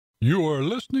You are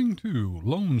listening to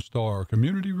Lone Star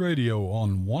Community Radio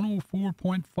on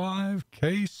 104.5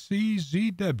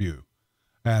 KCZW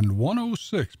and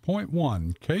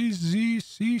 106.1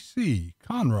 KZCC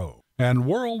Conroe and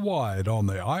worldwide on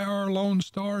the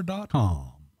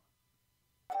irlonestar.com.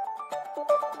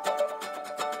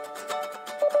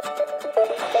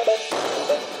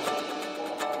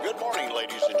 Good morning,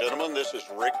 ladies and gentlemen. This is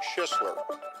Rick Schissler,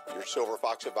 your Silver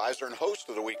Fox advisor and host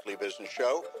of the Weekly Business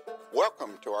Show.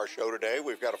 Welcome to our show today.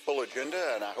 We've got a full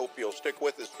agenda, and I hope you'll stick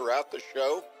with us throughout the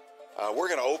show. We're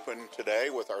going to open today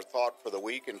with our thought for the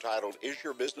week entitled, Is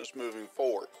Your Business Moving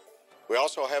Forward? We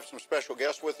also have some special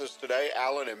guests with us today.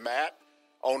 Alan and Matt,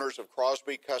 owners of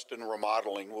Crosby Custom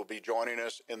Remodeling, will be joining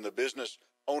us in the Business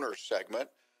Owners segment.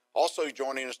 Also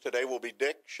joining us today will be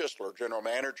Dick Schissler, General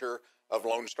Manager of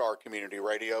Lone Star Community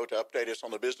Radio, to update us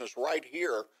on the business right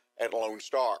here at Lone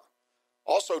Star.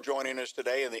 Also joining us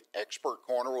today in the expert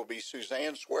corner will be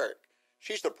Suzanne Swierc.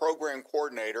 She's the program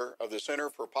coordinator of the Center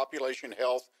for Population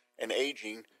Health and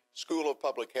Aging, School of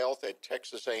Public Health at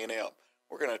Texas A&M.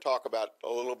 We're going to talk about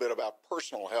a little bit about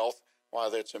personal health, why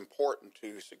that's important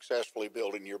to successfully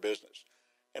building your business.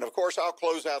 And of course, I'll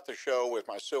close out the show with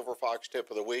my Silver Fox tip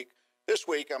of the week. This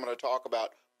week, I'm going to talk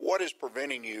about what is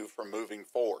preventing you from moving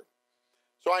forward.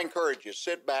 So I encourage you,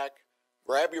 sit back,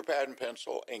 grab your pad and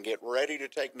pencil, and get ready to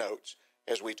take notes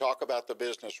as we talk about the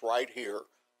business right here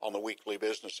on the Weekly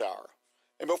Business Hour.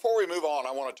 And before we move on,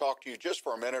 I want to talk to you just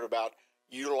for a minute about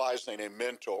utilizing a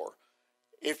mentor.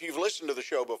 If you've listened to the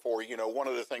show before, you know one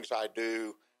of the things I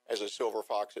do as a Silver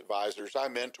Fox advisor is I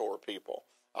mentor people.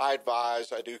 I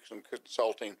advise, I do some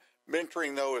consulting.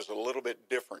 Mentoring, though, is a little bit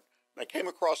different. And I came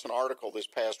across an article this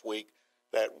past week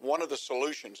that one of the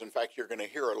solutions, in fact, you're going to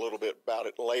hear a little bit about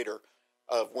it later,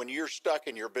 of when you're stuck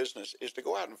in your business is to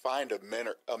go out and find a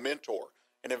mentor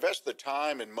and invest the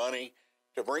time and money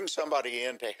to bring somebody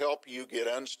in to help you get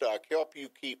unstuck, help you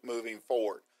keep moving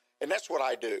forward. And that's what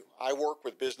I do. I work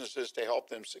with businesses to help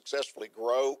them successfully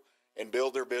grow and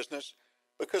build their business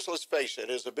because let's face it,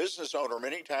 as a business owner,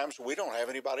 many times we don't have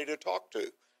anybody to talk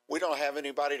to. We don't have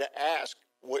anybody to ask,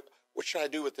 what should I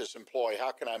do with this employee?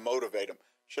 How can I motivate them?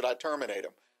 Should I terminate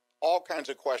them? All kinds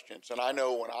of questions. And I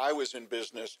know when I was in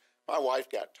business, my wife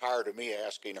got tired of me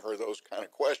asking her those kind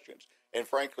of questions and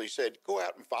frankly said, go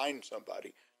out and find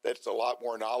somebody that's a lot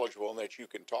more knowledgeable and that you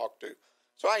can talk to.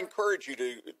 So I encourage you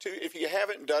to, if you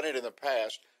haven't done it in the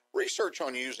past, research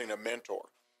on using a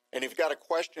mentor. And if you've got a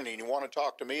question and you want to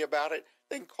talk to me about it,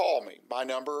 then call me. My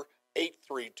number,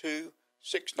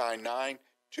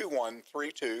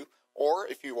 832-699-2132. Or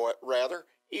if you would rather,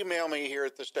 email me here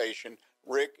at the station,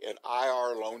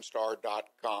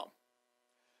 rick@irlonestar.com.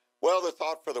 Well, the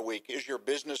thought for the week, is your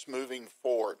business moving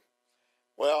forward?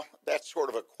 Well, that's sort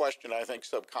of a question I think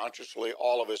subconsciously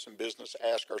all of us in business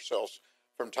ask ourselves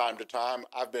from time to time.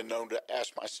 I've been known to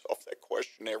ask myself that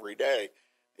question every day.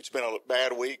 It's been a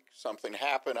bad week. Something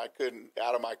happened. I couldn't,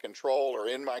 out of my control or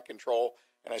in my control,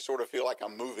 and I sort of feel like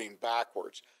I'm moving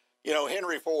backwards. You know,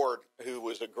 Henry Ford, who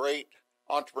was a great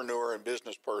entrepreneur and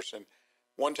business person,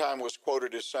 one time was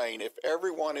quoted as saying, if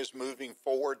everyone is moving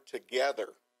forward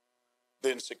together,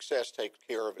 then success takes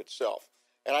care of itself.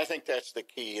 And I think that's the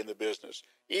key in the business.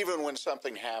 Even when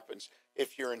something happens,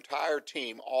 if your entire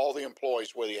team, all the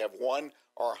employees, whether you have 1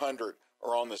 or 100,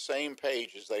 are on the same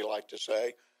page, as they like to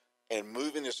say, and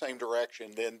move in the same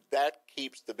direction, then that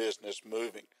keeps the business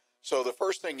moving. So the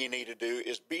first thing you need to do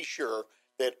is be sure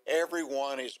that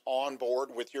everyone is on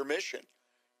board with your mission.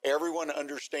 Everyone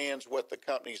understands what the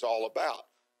company's all about,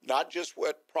 not just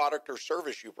what product or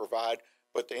service you provide,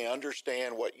 but they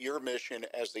understand what your mission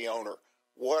as the owner.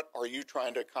 What are you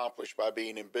trying to accomplish by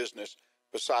being in business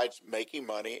besides making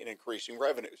money and increasing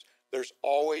revenues? There's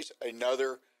always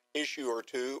another issue or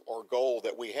two or goal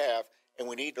that we have, and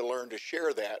we need to learn to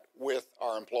share that with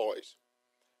our employees.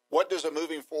 What does a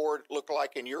moving forward look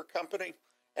like in your company?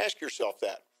 Ask yourself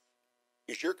that.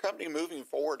 Is your company moving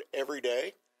forward every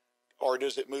day? Or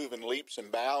does it move in leaps and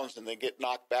bounds and then get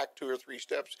knocked back 2 or 3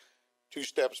 steps, 2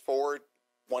 steps forward,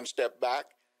 1 step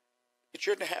back? It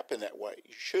shouldn't happen that way.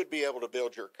 You should be able to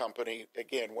build your company,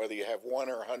 again, whether you have 1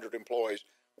 or 100 employees,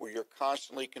 where you're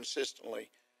constantly,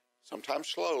 consistently, sometimes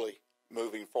slowly,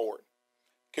 moving forward.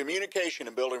 Communication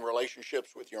and building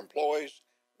relationships with your employees,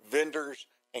 vendors,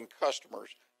 and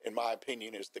customers, in my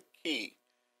opinion, is the key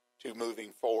to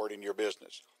moving forward in your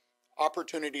business.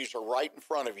 Opportunities are right in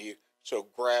front of you, so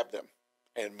grab them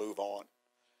and move on.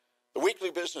 The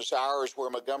Weekly Business Hour is where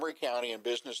Montgomery County and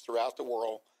business throughout the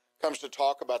world comes to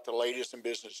talk about the latest in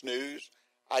business news,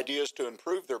 ideas to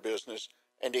improve their business,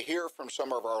 and to hear from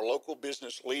some of our local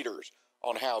business leaders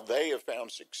on how they have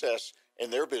found success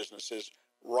in their businesses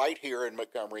right here in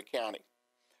Montgomery County.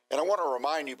 And I want to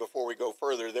remind you before we go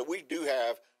further that we do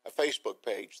have a Facebook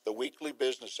page, The Weekly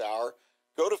Business Hour.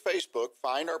 Go to Facebook,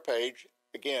 find our page,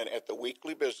 again, at The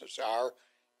Weekly Business Hour,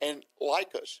 and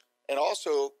like us. And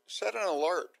also set an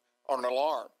alert or an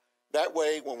alarm. That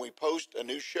way, when we post a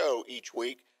new show each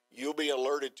week, you'll be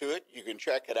alerted to it. You can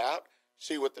check it out,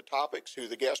 see what the topics, who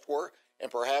the guests were,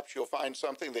 and perhaps you'll find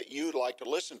something that you'd like to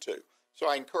listen to. So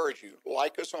I encourage you,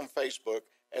 like us on Facebook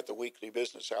at the Weekly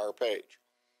Business Hour page.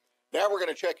 Now we're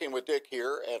going to check in with Dick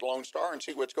here at Lone Star and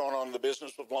see what's going on in the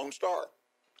business with Lone Star.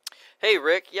 Hey,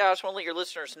 Rick. Yeah, I just want to let your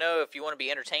listeners know if you want to be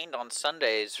entertained on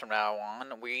Sundays from now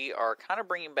on, we are kind of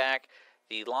bringing back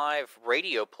the live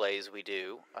radio plays we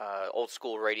do, old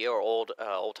school radio or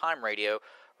old-time radio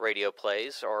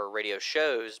plays or radio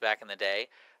shows back in the day.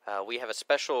 We have a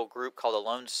special group called the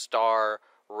Lone Star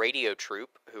Radio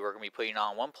Troupe who are going to be putting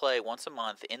on one play once a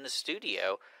month in the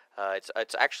studio.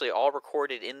 It's actually all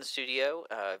recorded in the studio,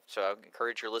 so I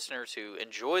encourage your listeners who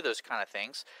enjoy those kind of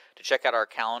things to check out our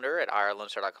calendar at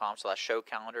irlonestar.com/show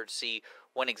calendar to see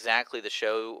when exactly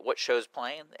what show's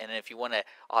playing. And if you want to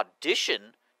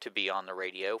audition to be on the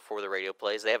radio for the radio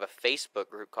plays, they have a Facebook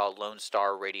group called Lone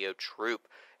Star Radio Troupe,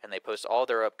 and they post all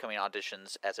their upcoming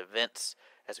auditions as events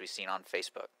as we've seen on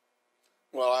Facebook.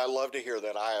 Well, I love to hear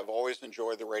that. I have always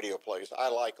enjoyed the radio plays. I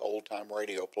like old-time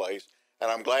radio plays. And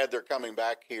I'm glad they're coming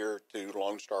back here to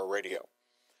Lone Star Radio.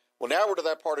 Well, now we're to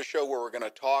that part of the show where we're going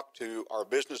to talk to our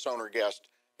business owner guest.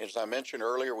 As I mentioned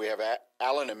earlier, we have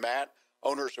Alan and Matt,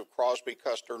 owners of Crosby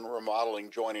Custom Remodeling,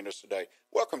 joining us today.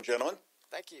 Welcome, gentlemen.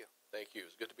 Thank you. Thank you.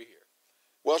 It's good to be here.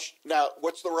 Well, now,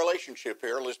 what's the relationship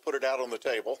here? Let's put it out on the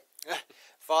table.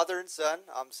 Father and son.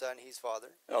 I'm son, he's father.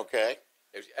 Okay.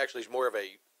 It's more of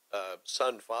a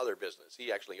son-father business.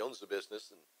 He actually owns the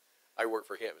business, and I work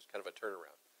for him. It's kind of a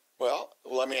turnaround. Well,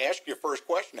 let me ask you first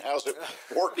question. How's it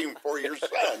working for your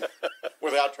son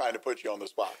without trying to put you on the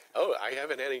spot? Oh, I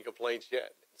haven't had any complaints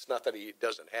yet. It's not that he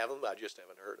doesn't have them. I just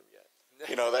haven't heard them yet.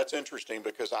 You know, that's interesting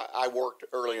because I worked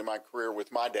early in my career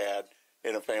with my dad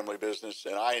in a family business,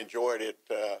 and I enjoyed it.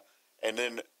 And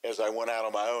then as I went out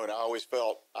on my own, I always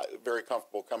felt very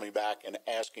comfortable coming back and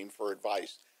asking for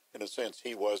advice. In a sense,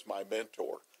 he was my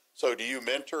mentor. So do you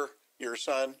mentor your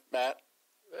son, Matt?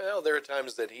 Well, there are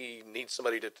times that he needs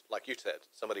somebody to, like you said,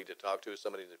 somebody to talk to,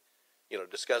 somebody to,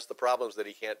 discuss the problems that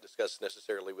he can't discuss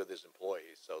necessarily with his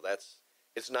employees. So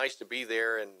it's nice to be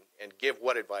there and give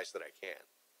what advice that I can.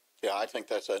 Yeah, I think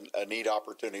that's a neat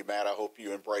opportunity, Matt. I hope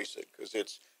you embrace it because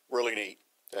it's really neat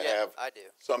to have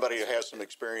somebody who has some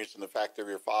experience, and the fact that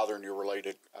your father and you're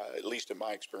related, at least in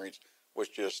my experience, was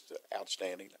just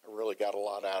outstanding. I really got a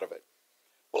lot out of it.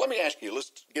 Well, let me ask you,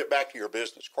 let's get back to your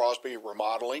business, Crosby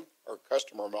Remodeling, or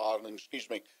Custom Remodeling, excuse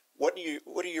me. What do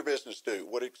your business do?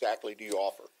 What exactly do you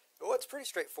offer? Well, it's pretty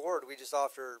straightforward. We just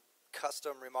offer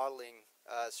custom remodeling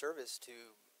service to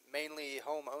mainly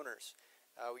homeowners.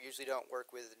 We usually don't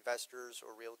work with investors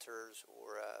or realtors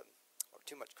or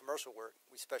too much commercial work.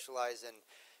 We specialize in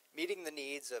meeting the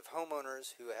needs of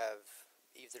homeowners who have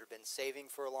either been saving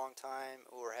for a long time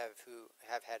or who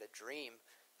have had a dream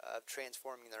of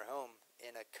transforming their home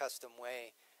in a custom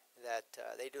way that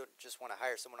they don't just want to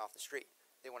hire someone off the street.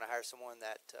 They want to hire someone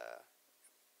that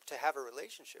to have a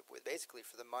relationship with, basically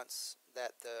for the months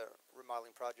that the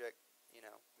remodeling project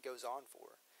goes on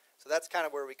for. So that's kind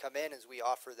of where we come in, is we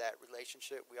offer that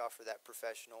relationship, we offer that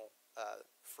professional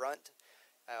front,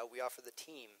 we offer the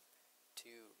team to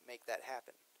make that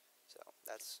happen. So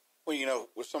that's... Well,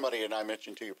 with somebody, and I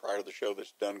mentioned to you prior to the show,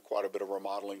 that's done quite a bit of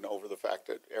remodeling over the fact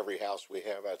that every house we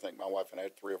have, I think my wife and I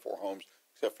had 3 or 4 homes,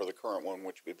 except for the current one,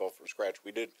 which we built from scratch.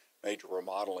 We did major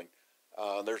remodeling.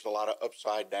 There's a lot of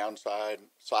upside, downside,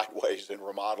 sideways in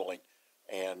remodeling.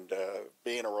 And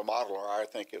being a remodeler, I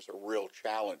think, is a real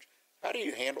challenge. How do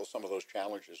you handle some of those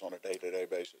challenges on a day-to-day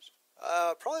basis?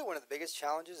 Probably one of the biggest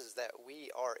challenges is that we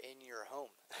are in your home.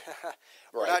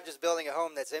 We're Right. not just building a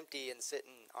home that's empty and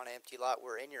sitting on an empty lot.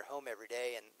 We're in your home every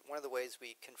day, and one of the ways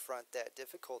we confront that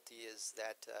difficulty is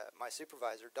that my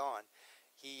supervisor, Don,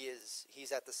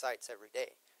 he's at the sites every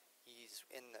day. He's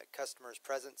in the customer's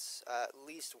presence at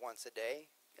least once a day,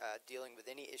 dealing with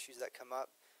any issues that come up,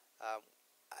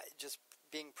 just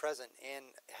being present and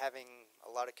having a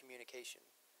lot of communication.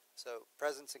 So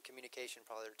presence and communication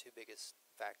probably are the 2 biggest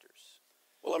factors.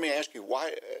 Well, let me ask you,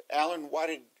 Alan, why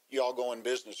did you all go in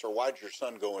business, or why did your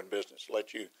son go in business?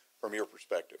 Let you, from your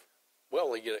perspective.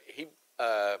 Well,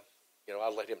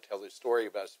 I'll let him tell the story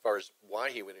about as far as why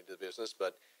he went into the business,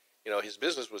 but his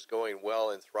business was going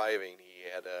well and thriving.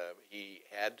 He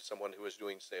had someone who was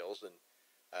doing sales and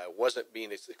wasn't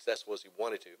being as successful as he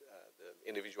wanted to. The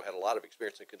individual had a lot of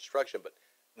experience in construction, but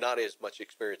not as much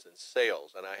experience in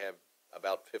sales, and I have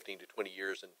about 15 to 20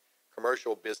 years in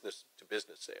commercial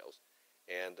business-to-business sales.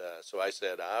 And so I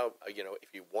said,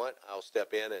 if you want, I'll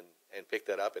step in and pick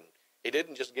that up. And he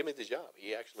didn't just give me the job.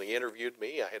 He actually interviewed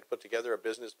me. I had to put together a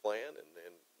business plan,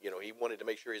 and he wanted to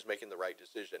make sure he was making the right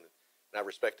decision, and I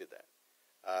respected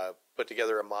that. Put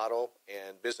together a model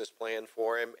and business plan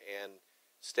for him and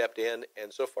stepped in,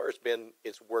 and so far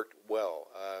it's worked well.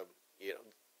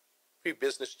 Few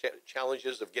business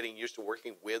challenges of getting used to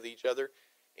working with each other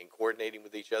and coordinating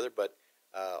with each other, but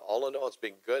all in all, it's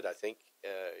been good. I think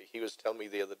he was telling me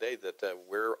the other day that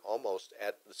we're almost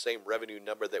at the same revenue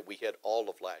number that we had all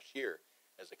of last year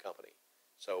as a company.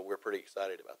 So we're pretty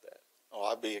excited about that. Oh,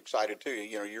 I'd be excited too.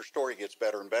 Your story gets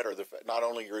better and better. Not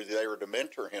only are you there to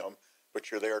mentor him, but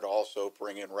you're there to also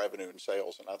bring in revenue and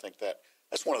sales. And I think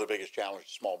that's one of the biggest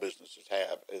challenges small businesses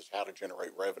have, is how to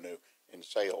generate revenue and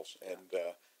sales. And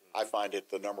I find it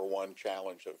the number one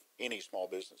challenge of any small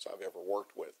business I've ever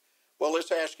worked with. Well, let's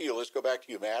go back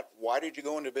to you, Matt. Why did you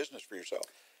go into business for yourself?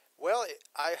 Well,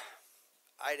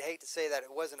 I'd hate to say that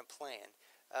it wasn't a plan.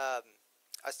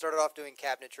 I started off doing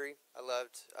cabinetry. I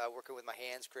loved working with my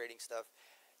hands, creating stuff.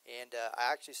 And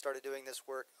I actually started doing this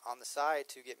work on the side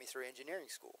to get me through engineering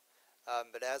school.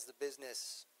 But as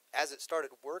it started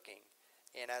working,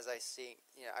 and as I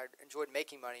enjoyed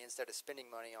making money instead of spending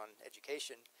money on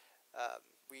education,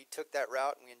 we took that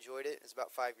route and we enjoyed it. It was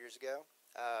about 5 years ago.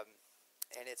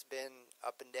 And it's been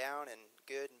up and down and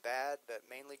good and bad, but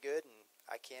mainly good. And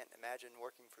I can't imagine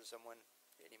working for someone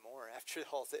anymore after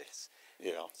all this.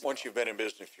 Yeah. So, once you've been in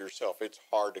business for yourself, it's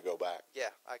hard to go back.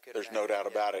 Yeah, I could. There's no doubt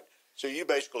about it. So you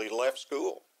basically left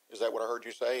school. Is that what I heard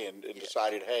you say? And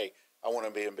decided, hey, I want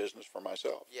to be in business for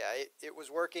myself. Yeah, it was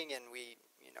working, and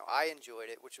I enjoyed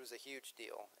it, which was a huge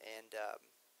deal. And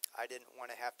I didn't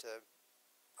want to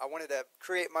I wanted to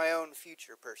create my own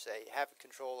future, per se, have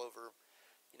control over,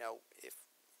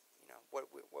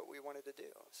 what we wanted to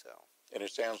do. So. And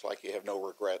it sounds like you have no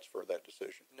regrets for that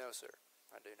decision. No, sir,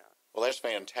 I do not. Well, that's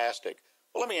fantastic.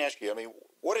 Well, let me ask you,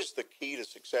 what is the key to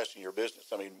success in your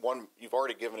business? You've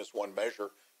already given us one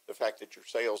measure, the fact that your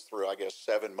sales through,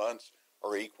 7 months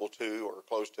are equal to or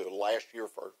close to last year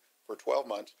for 12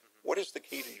 months. Mm-hmm. What is the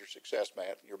key to your success,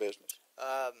 Matt, in your business?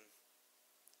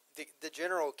 The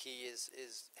general key is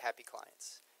happy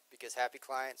clients, because happy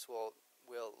clients will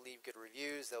leave good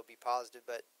reviews. They'll be positive,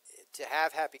 but to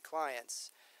have happy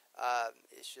clients,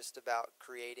 it's just about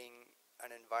creating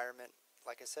an environment,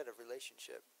 like I said, of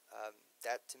relationship.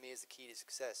 That to me is the key to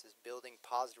success, is building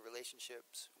positive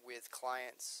relationships with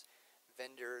clients,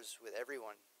 vendors, with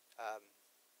everyone.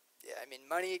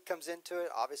 Money comes into it.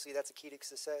 Obviously, that's a key to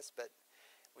success, but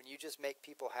when you just make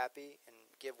people happy and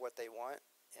give what they want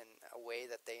in a way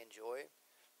that they enjoy,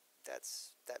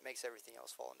 that makes everything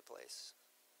else fall into place.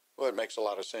 Well, it makes a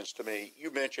lot of sense to me.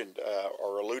 You mentioned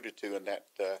or alluded to in that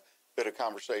bit of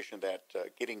conversation that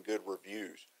getting good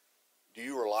reviews. Do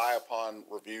you rely upon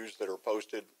reviews that are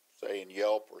posted, say, in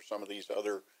Yelp or some of these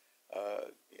other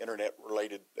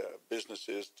internet-related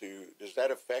businesses? Does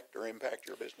that affect or impact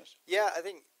your business? Yeah, I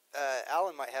think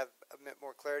Alan might have a bit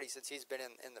more clarity since he's been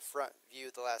in the front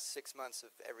view the last 6 months of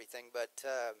everything, but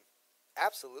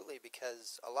absolutely,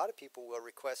 because a lot of people will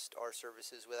request our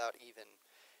services without even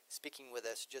speaking with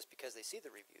us just because they see the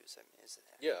reviews.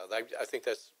 I think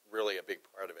that's really a big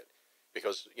part of it,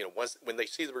 because when they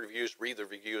see the reviews, read the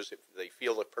reviews, they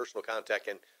feel the personal contact,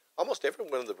 and almost every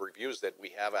one of the reviews that we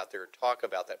have out there talk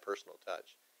about that personal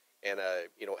touch. And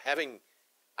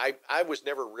I was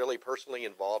never really personally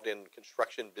involved in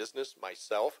construction business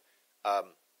myself.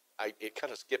 It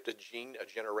kind of skipped a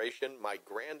generation. My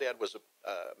granddad was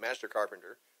a master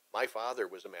carpenter. My father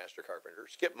was a master carpenter.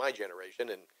 Skipped my generation,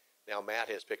 and now Matt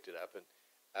has picked it up. And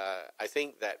I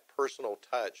think that personal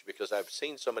touch, because I've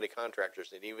seen so many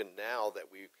contractors, and even now that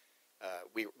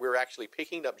we're actually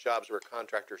picking up jobs where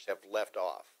contractors have left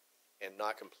off and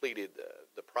not completed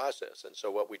the process. And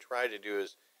so what we try to do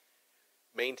is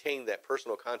maintain that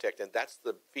personal contact, and that's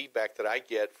the feedback that I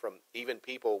get from even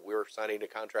people. We're signing a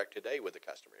contract today with a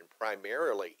customer, and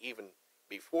primarily even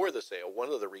before the sale, one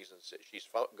of the reasons that she's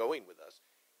going with us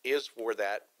is for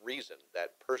that reason,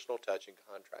 that personal touch and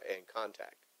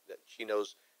contact, that she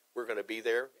knows we're going to be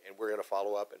there and we're going to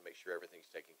follow up and make sure everything's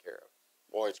taken care of.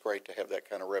 Boy, it's great to have that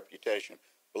kind of reputation.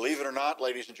 Believe it or not,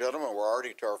 ladies and gentlemen, we're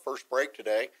already to our first break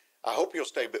today. I hope you'll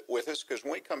stay with us, because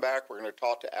when we come back, we're going to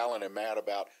talk to Alan and Matt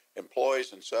about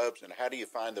employees and subs and how do you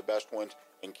find the best ones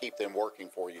and keep them working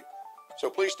for you. So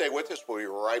please stay with us. We'll be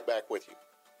right back with you.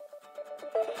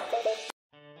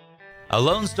 A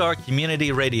Lone Star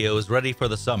Community Radio is ready for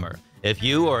the summer. If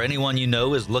you or anyone you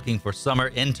know is looking for summer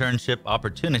internship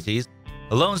opportunities,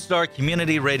 Lone Star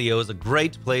Community Radio is a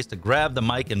great place to grab the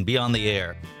mic and be on the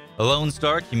air. Lone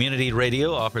Star Community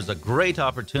Radio offers a great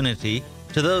opportunity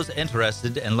to those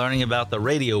interested in learning about the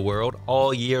radio world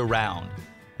all year round.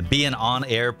 Be an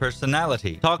on-air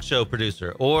personality, talk show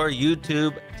producer, or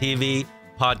YouTube, TV,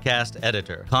 podcast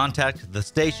editor. Contact the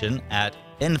station at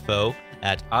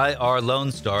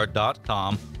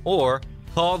info@irlonestar.com or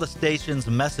call the station's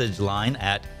message line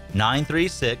at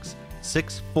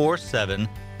 936-647-3776.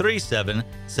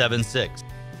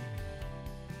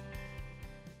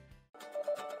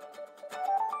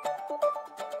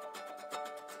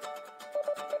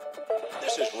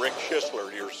 This is Rick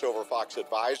Schissler, your Silver Fox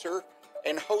advisor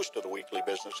and host of the Weekly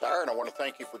Business Hour, and I want to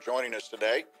thank you for joining us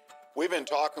today. We've been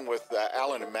talking with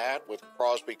Alan and Matt with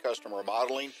Crosby Custom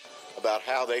Remodeling about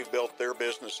how they've built their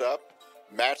business up.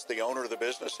 Matt's the owner of the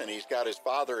business, and he's got his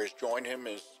father has joined him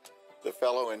as the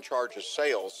fellow in charge of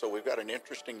sales. So we've got an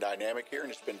interesting dynamic here,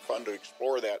 and it's been fun to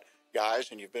explore that, guys,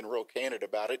 and you've been real candid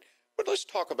about it. But let's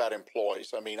talk about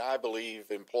employees. I mean, I believe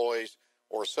employees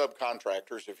or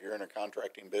subcontractors, if you're in a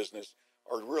contracting business,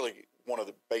 are really one of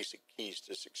the basic keys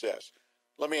to success.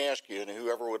 Let me ask you, and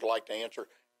whoever would like to answer,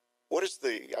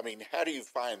 how do you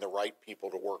find the right people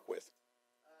to work with?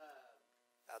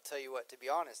 I'll tell you what, to be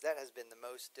honest, that has been the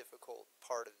most difficult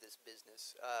part of this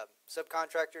business.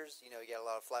 Subcontractors, you get a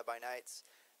lot of fly-by-nights,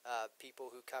 people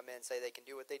who come in, say they can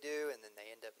do what they do, and then they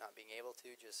end up not being able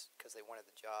to just because they wanted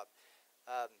the job.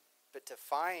 But to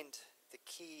find the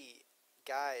key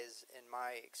guys, in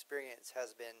my experience,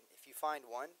 has been, if you find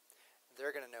one,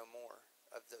 they're going to know more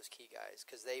of those key guys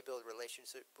because they build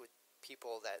relationships with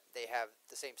people that they have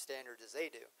the same standards as they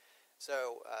do.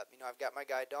 So, I've got my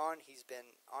guy Don. He's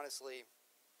been, honestly,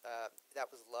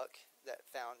 that was luck that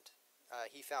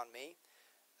he found me.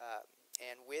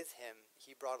 And with him,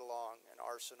 he brought along an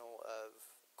arsenal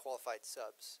of qualified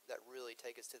subs that really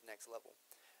take us to the next level.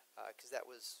 Because that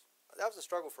was a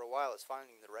struggle for a while, is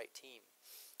finding the right team.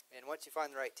 And once you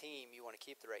find the right team, you want to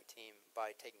keep the right team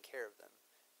by taking care of them,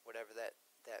 whatever that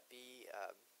be,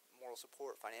 moral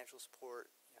support, financial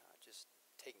support, just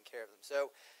taking care of them.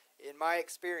 So in my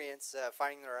experience,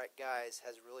 finding the right guys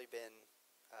has really been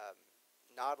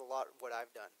not a lot of what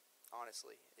I've done,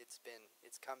 honestly. It's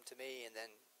come to me, and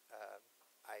then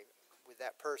with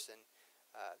that person,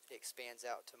 it expands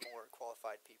out to more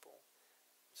qualified people.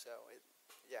 So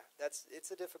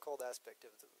it's a difficult aspect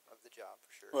of the job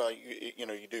for sure. Well,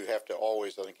 you do have to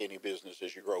always, I think any business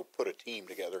as you grow, put a team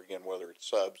together, again, whether it's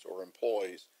subs or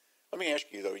employees. Let me ask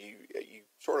you, though, you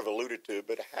sort of alluded to it,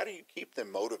 but how do you keep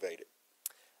them motivated?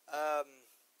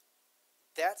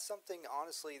 That's something,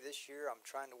 honestly, this year I'm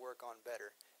trying to work on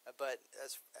better. But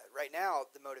right now,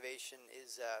 the motivation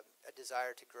is a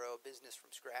desire to grow a business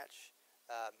from scratch,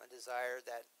 a desire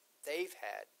that they've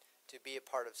had to be a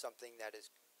part of something that is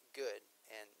good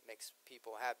and makes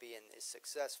people happy and is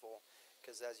successful.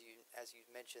 Because as you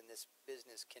mentioned, this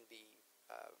business can be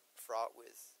fraught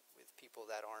with people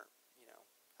that aren't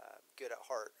good at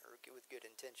heart or with good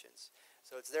intentions.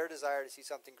 So it's their desire to see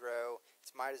something grow.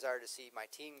 It's my desire to see my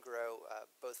team grow,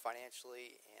 both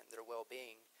financially and their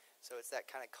well-being. So it's that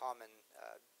kind of common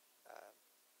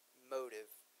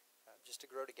motive, just to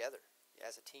grow together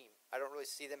as a team. I don't really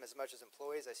see them as much as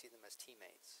employees. I see them as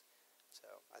teammates.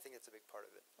 So I think that's a big part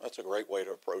of it. That's a great way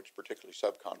to approach particularly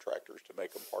subcontractors, to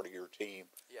make them part of your team.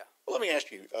 Yeah. Well, let me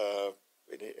ask you,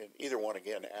 and either one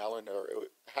again, Alan, or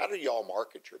how do y'all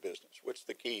market your business? What's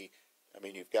the key? I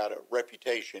mean, you've got a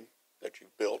reputation that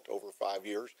you've built over 5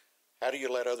 years. How do you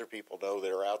let other people know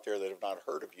that are out there that have not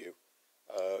heard of you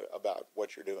about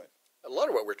what you're doing? A lot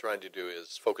of what we're trying to do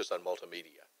is focus on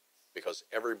multimedia, because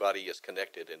everybody is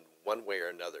connected in one way or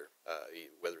another,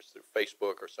 whether it's through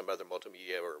Facebook or some other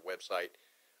multimedia or website,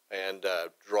 and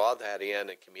draw that in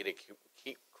and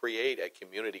create a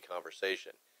community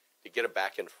conversation to get a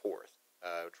back and forth.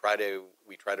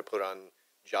 We try to put on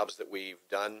jobs that we've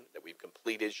done, that we've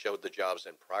completed, showed the jobs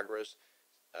in progress,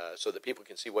 so that people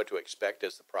can see what to expect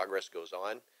as the progress goes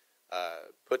on.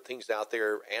 Put things out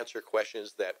there, answer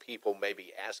questions that people may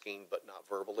be asking but not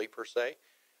verbally per se.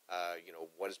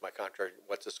 What is my contract?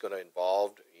 What's this going to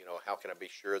involve? How can I be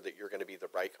sure that you're going to be the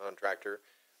right contractor?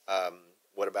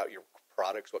 What about your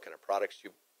products? What kind of products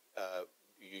you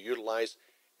utilize?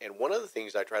 And one of the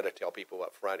things I try to tell people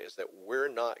up front is that we're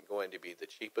not going to be the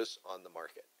cheapest on the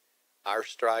market.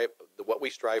 What we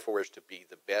strive for is to be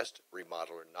the best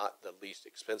remodeler, not the least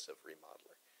expensive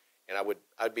remodeler. And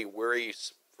I'd be worried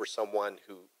for someone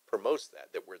who promotes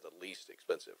that we're the least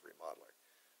expensive remodeler.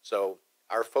 So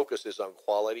our focus is on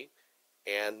quality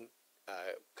and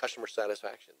customer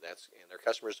satisfaction. And our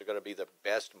customers are going to be the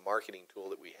best marketing tool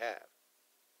that we have.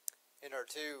 And our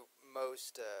two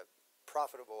most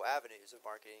profitable avenues of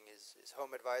marketing is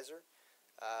Home Advisor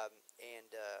and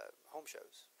home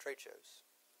shows, trade shows.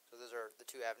 So those are the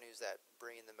two avenues that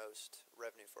bring in the most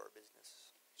revenue for our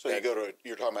business. So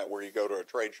you're talking about where you go to a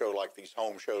trade show like these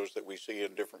home shows that we see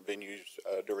in different venues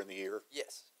during the year?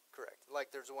 Yes, correct.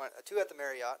 Like there's two at the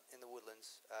Marriott in the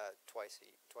Woodlands twice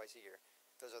a year.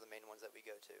 Those are the main ones that we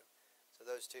go to. So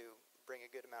those two bring a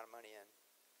good amount of money in,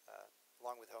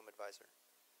 along with Home Advisor.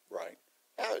 Right.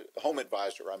 Home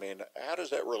Advisor, I mean, how does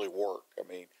that really work? I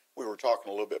mean, we were talking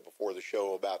a little bit before the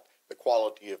show about the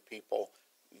quality of people.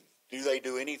 Do they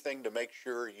do anything to make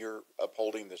sure you're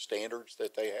upholding the standards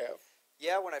that they have?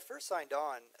 Yeah, when I first signed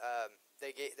on,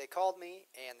 they called me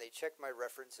and they checked my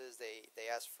references. They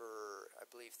asked for, I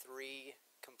believe, 3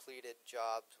 completed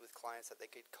jobs with clients that they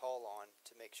could call on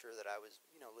to make sure that I was,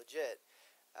 legit.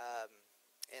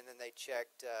 And then they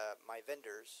checked my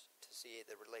vendors to see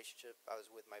the relationship I was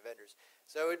with my vendors.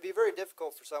 So it'd be very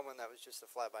difficult for someone that was just a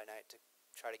fly-by-night to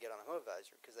try to get on a Home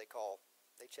Advisor because they call,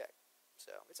 they check.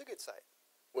 So it's a good site.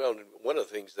 Well, one of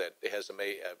the things that has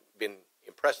been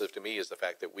impressive to me is the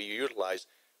fact that we utilize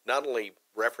not only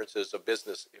references of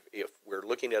business. If we're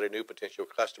looking at a new potential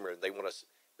customer and they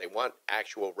want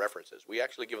actual references, we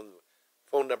actually give them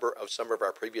the phone number of some of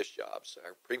our previous jobs,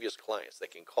 our previous clients. They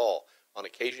can call. On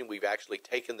occasion, we've actually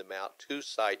taken them out to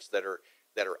sites that are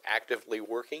actively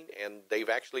working, and they've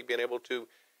actually been able to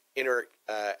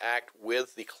interact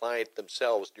with the client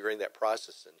themselves during that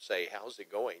process and say, "How's it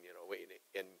going?"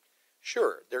 And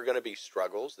sure, there are going to be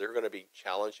struggles, there are going to be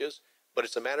challenges, but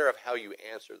it's a matter of how you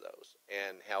answer those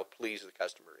and how pleased the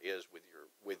customer is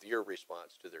with your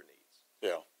response to their needs.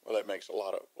 Yeah, well, that makes a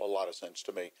lot of sense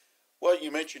to me. Well,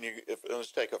 you mentioned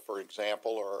let's take for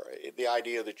example, or the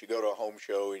idea that you go to a home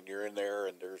show and you're in there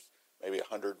and there's maybe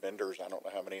 100 vendors. I don't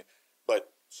know how many,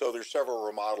 but so there's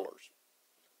several remodelers.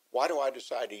 Why do I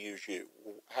decide to use you?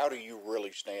 How do you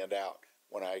really stand out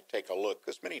when I take a look?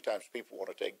 Because many times people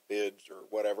want to take bids or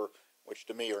whatever, which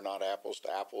to me are not apples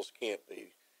to apples, can't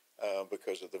be,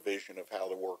 because of the vision of how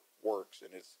the work works.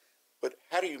 But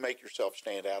how do you make yourself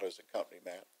stand out as a company,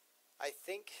 Matt? I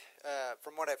think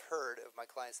from what I've heard of my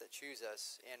clients that choose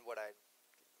us and what I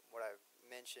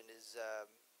mentioned is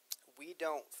we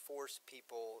don't force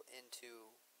people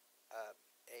into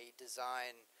a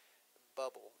design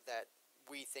bubble that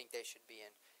we think they should be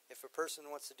in. If a person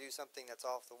wants to do something that's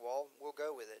off the wall, we'll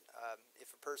go with it.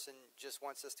 If a person just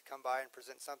wants us to come by and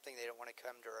present something, they don't want to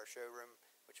come to our showroom,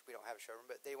 which we don't have a showroom,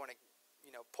 but they want to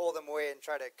pull them away and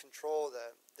try to control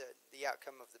the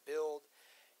outcome of the build.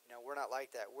 We're not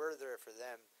like that. We're there for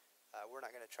them. We're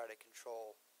not going to try to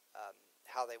control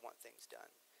how they want things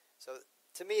done. So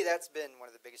to me, that's been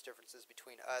one of the biggest differences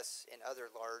between us and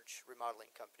other large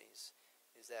remodeling companies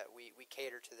is that we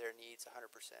cater to their needs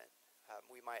 100%.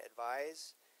 We might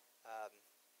advise,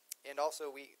 and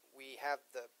also we have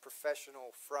the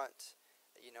professional front.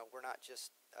 We're not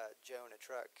just Joe in a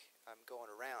truck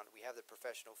going around. We have the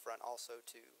professional front also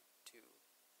to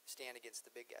stand against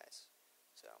the big guys.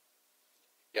 So.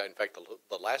 Yeah, in fact,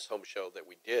 the last home show that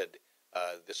we did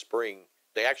this spring,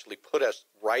 they actually put us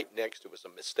right next to, it was a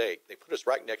mistake, they put us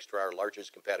right next to our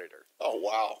largest competitor. Oh,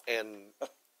 wow. And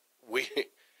we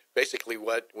basically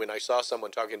when I saw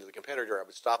someone talking to the competitor, I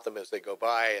would stop them as they go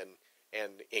by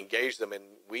and engage them. And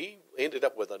we ended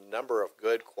up with a number of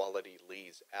good quality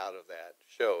leads out of that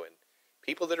show. And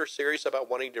people that are serious about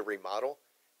wanting to remodel,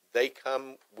 they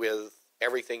come with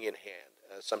everything in hand.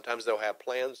 Sometimes they'll have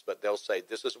plans, but they'll say,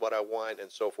 "This is what I want," and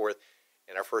so forth.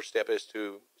 And our first step is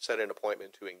to set an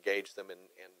appointment to engage them and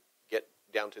get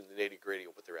down to the nitty-gritty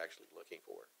of what they're actually looking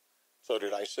for. So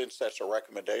did I sense that's a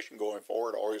recommendation going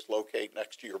forward? Always locate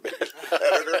next to your biggest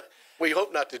competitor? We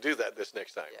hope not to do that this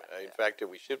next time. Yeah, in fact,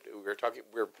 we should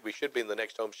be in the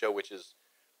next home show, which is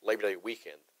Labor Day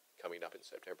weekend coming up in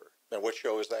September. Now, what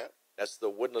show is that? That's the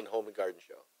Woodland Home and Garden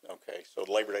Show. Okay, so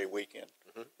Labor Day weekend,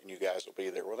 and you guys will be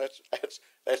there. Well,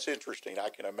 that's interesting. I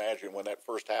can imagine when that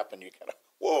first happened, you kind of,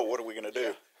 whoa, what are we going to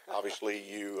do? Yeah. Obviously,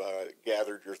 you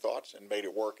gathered your thoughts and made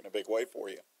it work in a big way for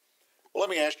you. Well, let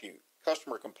me ask you,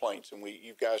 customer complaints, and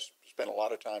you guys spent a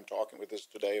lot of time talking with us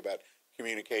today about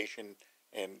communication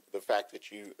and the fact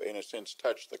that you, in a sense,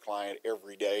 touch the client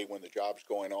every day when the job's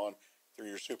going on through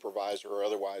your supervisor or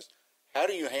otherwise. How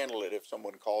do you handle it if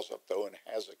someone calls up, though, and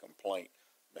has a complaint,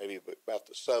 maybe about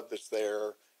the sub that's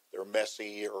there, they're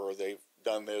messy, or they've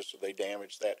done this, or they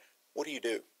damaged that? What do you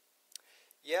do?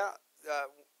 Yeah,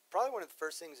 probably one of the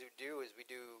first things we do is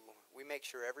we make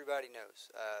sure everybody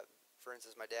knows. For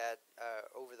instance, my dad,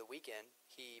 over the weekend,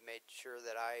 he made sure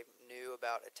that I knew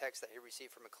about a text that he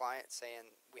received from a client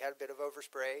saying we had a bit of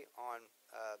overspray on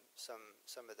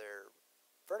some of their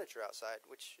furniture outside,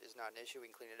 which is not an issue. We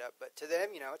can clean it up. But to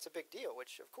them, it's a big deal,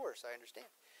 which, of course, I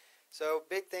understand. So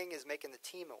big thing is making the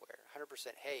team aware, 100%.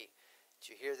 Hey,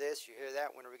 did you hear this? You hear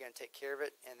that? When are we going to take care of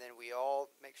it? And then we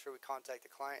all make sure we contact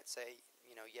the client, say,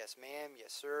 yes, ma'am,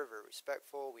 yes, sir, very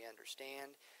respectful, we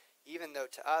understand. Even though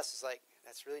to us it's like,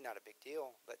 that's really not a big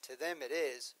deal, but to them it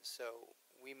is. So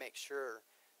we make sure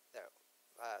that,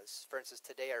 for instance,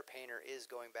 today our painter is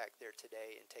going back there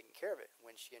today and taking care of it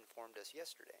when she informed us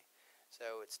yesterday.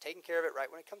 So it's taking care of it right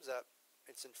when it comes up.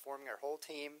 It's informing our whole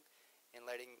team and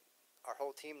letting our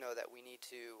whole team know that we need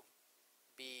to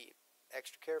be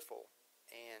extra careful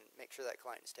and make sure that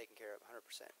client is taken care of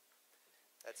 100%.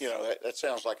 That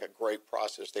sounds like a great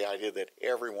process, the idea that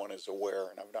everyone is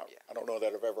aware, and I don't know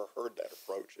that I've ever heard that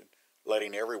approach, and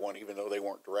letting everyone, even though they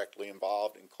weren't directly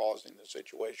involved in causing the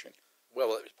situation.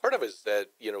 Well, part of it is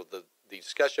that, the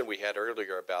discussion we had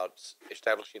earlier about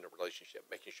establishing a relationship,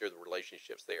 making sure the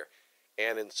relationship's there.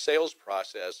 And in the sales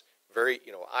process,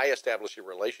 I establish a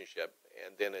relationship,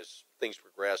 and then as things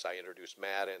progress, I introduce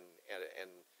Matt and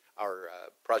our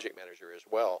project manager as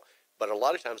well. But a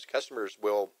lot of times customers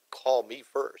will call me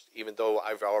first, even though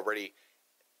I've already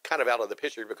kind of out of the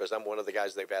picture because I'm one of the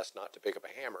guys they've asked not to pick up a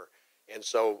hammer. And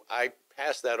so I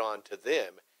pass that on to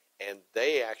them, and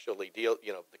they actually deal,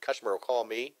 the customer will call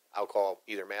me. I'll call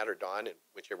either Matt or Don, and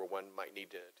whichever one might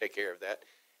need to take care of that.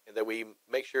 And then we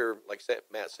make sure, like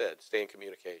Matt said, stay in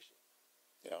communication.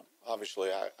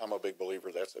 Obviously I'm a big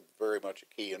believer that's very much a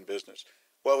key in business.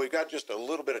 Well, we've got just a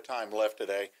little bit of time left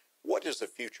today. What does the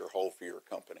future hold for your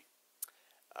company?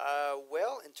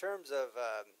 Well, in terms of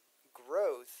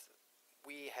growth,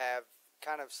 we have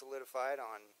kind of solidified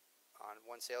on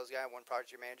one sales guy, one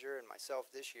project manager, and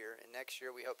myself this year. And next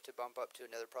year we hope to bump up to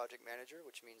another project manager,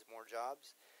 which means more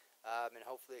jobs, and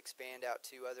hopefully expand out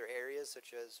to other areas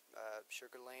such as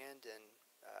Sugar Land and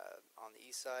on the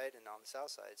east side and on the south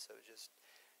side. So just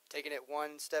taking it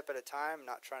one step at a time,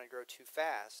 not trying to grow too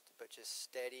fast, but just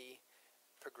steady,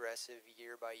 progressive,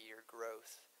 year-by-year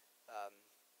growth.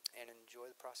 And enjoy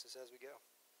the process as we go.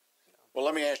 Well,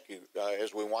 let me ask you,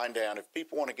 as we wind down, if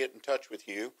people want to get in touch with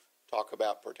you, talk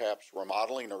about perhaps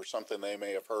remodeling or something they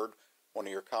may have heard one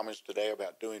of your comments today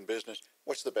about doing business,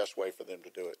 what's the best way for them to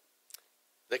do it?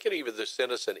 They can either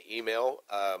send us an email.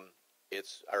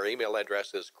 Our email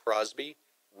address is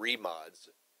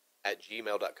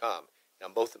crosbyremods@gmail.com. Now,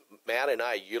 both Matt and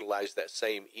I utilize that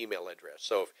same email address.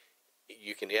 So if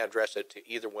you can address it to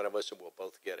either one of us and we'll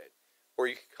both get it. Or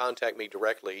you can contact me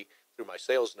directly through my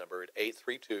sales number at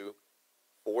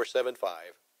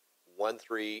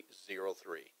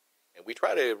 832-475-1303. And we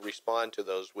try to respond to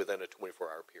those within a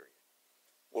 24-hour period.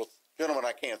 Well, gentlemen,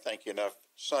 I can't thank you enough,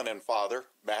 son and father,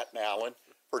 Matt and Alan,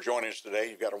 for joining us today.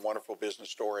 You've got a wonderful business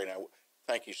story, and I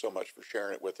thank you so much for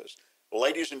sharing it with us. Well,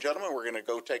 ladies and gentlemen, we're going to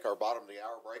go take our bottom of the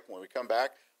hour break. When we come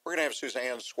back, we're going to have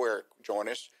Suzanne Swierc join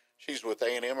us. She's with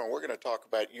A&M, and we're going to talk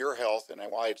about your health and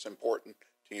why it's important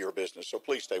to your business. So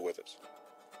please stay with us.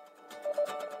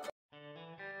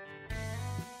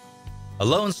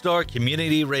 Lone Star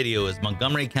Community Radio is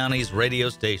Montgomery County's radio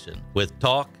station with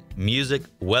talk, music,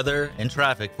 weather, and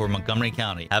traffic for Montgomery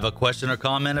County. Have a question or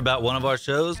comment about one of our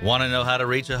shows? Want to know how to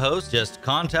reach a host? Just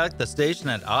contact the station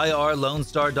at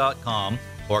irlonestar.com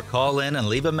or call in and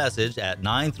leave a message at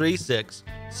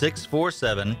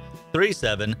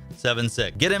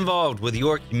 936-647-3776. Get involved with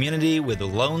your community with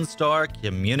Lone Star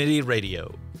Community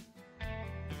Radio.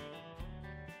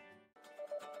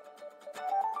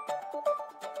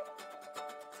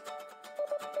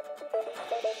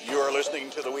 You are listening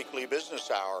to the Weekly Business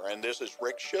Hour, and this is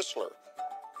Rick Schissler,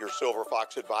 your Silver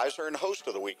Fox advisor and host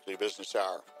of the Weekly Business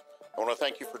Hour. I want to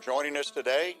thank you for joining us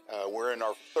today. We're in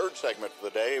our third segment of the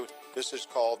day. This is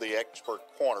called the Expert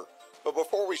Corner. But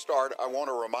before we start, I want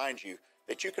to remind you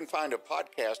that you can find a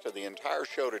podcast of the entire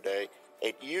show today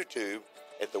at YouTube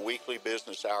at the Weekly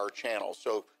Business Hour channel.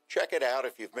 So check it out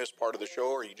if you've missed part of the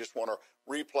show or you just want to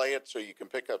replay it so you can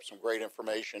pick up some great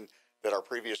information that our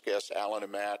previous guests, Alan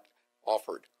and Matt,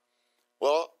 offered.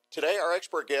 Well, today our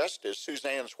expert guest is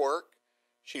Suzanne Swierc.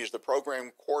 She is the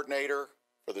program coordinator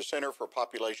for the Center for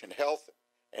Population Health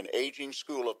and Aging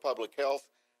School of Public Health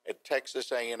at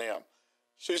Texas A&M.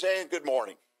 Suzanne, good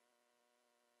morning.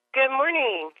 Good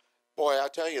morning. Boy, I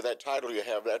tell you, that title you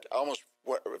have, that almost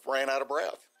ran out of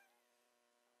breath.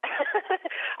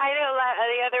 I know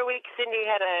the other week Cindy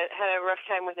had a rough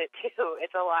time with it too.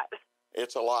 It's a lot.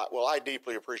 It's a lot. Well, I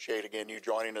deeply appreciate, again, you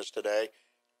joining us today.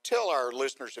 Tell our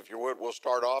listeners, if you would, we'll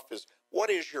start off, is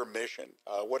what is your mission?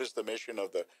 What is the mission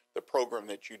of the program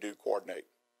that you do coordinate?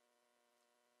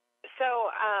 So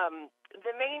our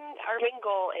main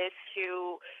goal is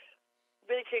to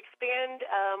really to expand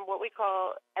what we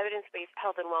call evidence-based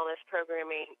health and wellness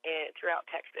programming throughout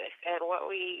Texas. And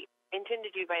what we intend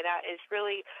to do by that is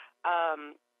really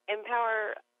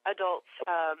empower adults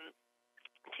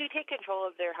to take control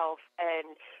of their health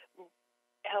and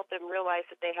help them realize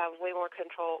that they have way more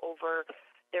control over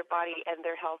their body and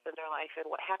their health and their life and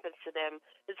what happens to them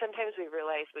than sometimes we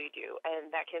realize we do.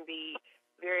 And that can be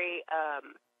very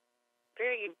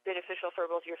very beneficial for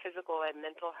both your physical and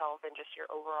mental health and just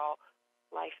your overall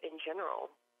life in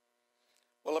general.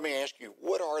 Well, let me ask you,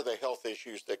 what are the health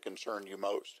issues that concern you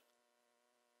most?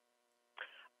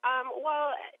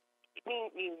 Well,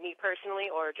 me personally,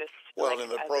 or just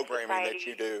in the programming that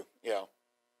you do, yeah.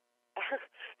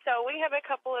 So we have a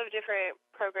couple of different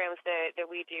programs that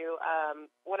we do.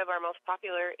 One of our most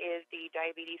popular is the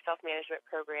Diabetes Self-Management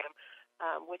Program,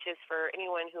 which is for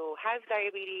anyone who has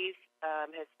diabetes,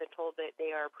 has been told that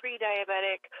they are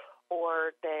pre-diabetic,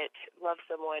 or that love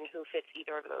someone who fits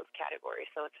either of those categories.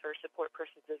 So it's for support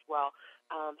persons as well.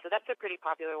 So that's a pretty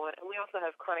popular one. And we also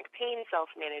have chronic pain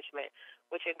self-management,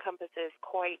 which encompasses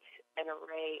quite an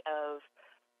array of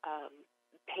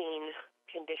pain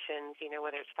conditions,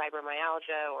 whether it's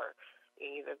fibromyalgia or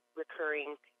either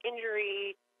recurring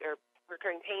injury or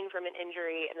recurring pain from an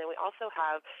injury. And then we also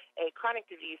have a chronic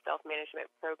disease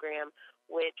self-management program,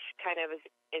 which kind of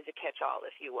is a catch-all,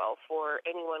 if you will, for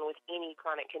anyone with any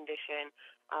chronic condition.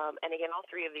 And again, all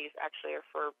three of these actually are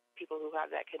for people who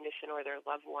have that condition or their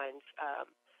loved ones.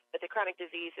 But the chronic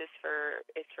disease is for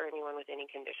anyone with any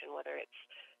condition, whether it's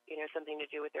something to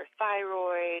do with their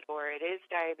thyroid, or it is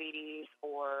diabetes,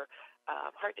 or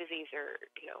heart disease, or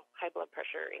high blood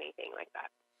pressure, or anything like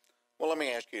that. Well, let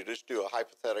me ask you, just do a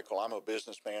hypothetical. I'm a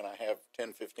businessman. I have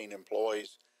 10, 15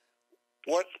 employees.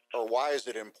 What or why is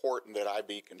it important that I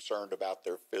be concerned about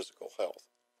their physical health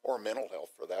or mental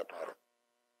health, for that matter?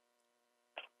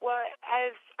 Well,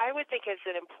 as I would think as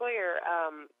an employer,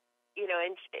 and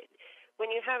when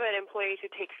you have an employee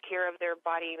who takes care of their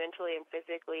body mentally and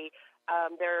physically,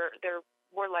 they're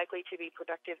more likely to be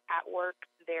productive at work.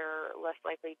 They're less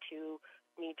likely to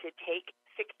need to take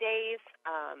sick days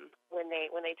when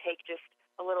they take just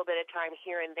a little bit of time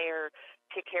here and there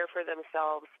to care for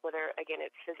themselves, whether again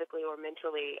it's physically or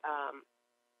mentally,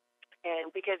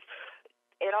 and because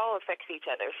it all affects each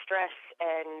other. Stress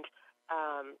and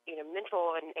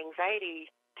mental and anxiety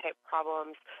type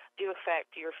problems do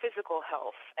affect your physical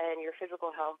health, and your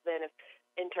physical health then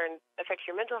in turn affects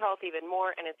your mental health even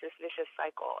more, and it's this vicious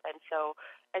cycle. And so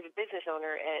as a business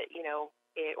owner,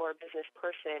 or a business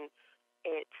person,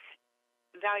 it's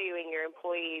valuing your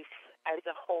employees as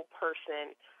a whole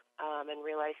person, and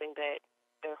realizing that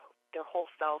their whole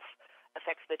self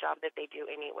affects the job that they do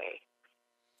anyway.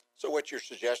 So what you're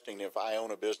suggesting, if I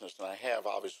own a business, and I have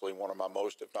obviously one of my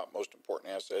most, if not most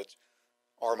important assets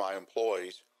are my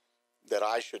employees, that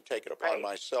I should take it upon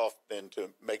myself then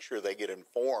to make sure they get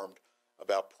informed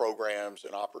about programs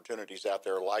and opportunities out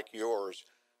there like yours,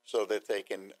 so that they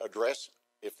can address,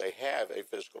 if they have a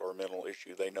physical or mental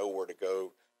issue, they know where to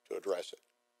go to address it.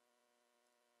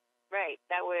 Right.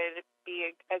 That would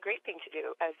be a great thing to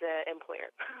do as an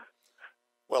employer.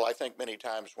 Well, I think many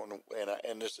times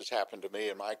and this has happened to me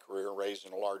in my career,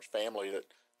 raising a large family,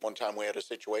 that one time we had a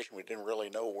situation we didn't really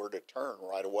know where to turn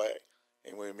right away.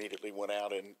 And we immediately went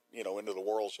out and, into the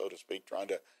world, so to speak, trying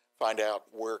to find out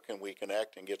where can we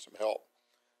connect and get some help.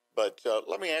 But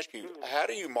let me ask you, how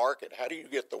do you market? How do you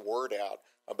get the word out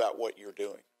about what you're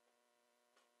doing?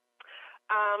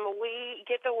 We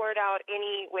get the word out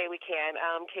any way we can.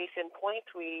 Case in point,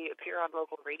 we appear on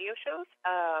local radio shows.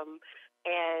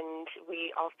 And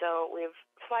we have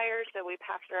flyers that we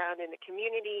pass around in the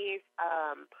communities.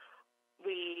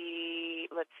 We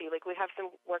have some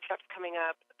workshops coming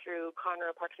up through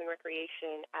Conroe Parks and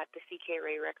Recreation at the C.K.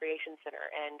 Ray Recreation Center,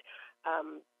 and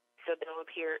so they'll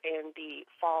appear in the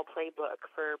fall playbook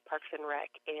for Parks and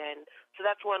Rec, and so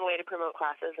that's one way to promote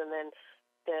classes. And then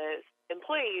the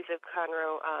employees of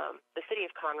Conroe, the city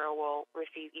of Conroe, will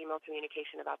receive email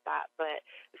communication about that. But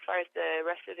as far as the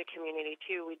rest of the community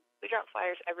too, we drop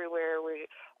flyers everywhere. We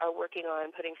are working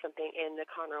on putting something in the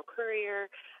Conroe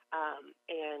Courier,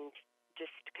 and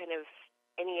just kind of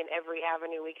any and every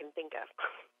avenue we can think of.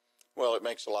 Well, it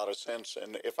makes a lot of sense.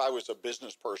 And if I was a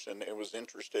business person and was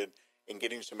interested in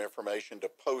getting some information to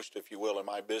post, if you will, in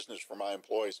my business for my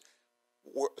employees,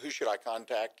 who should I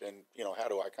contact, and how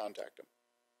do I contact them?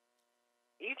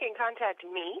 You can contact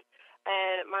me,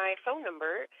 and my phone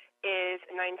number is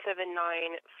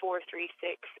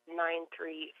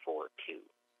 979-436-9342.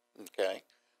 Okay.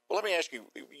 Well, let me ask you,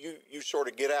 you sort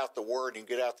of get out the word and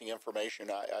get out the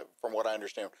information, from what I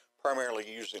understand,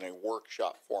 primarily using a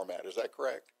workshop format. Is that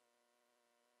correct?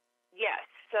 Yes.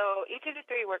 So each of the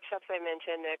three workshops I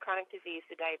mentioned, the chronic disease,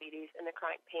 the diabetes, and the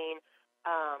chronic pain,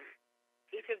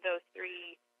 each of those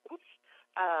three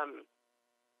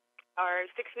are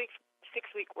 6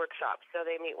 week workshops. So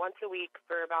they meet once a week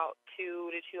for about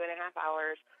 2 to 2.5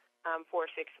 hours for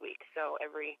 6 weeks. So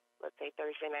every, let's say,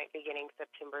 Thursday night beginning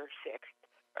September 6th,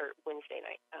 or Wednesday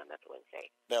night. That's Wednesday.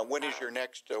 Now, when is your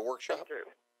next workshop?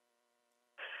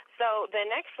 So the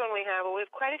next one we have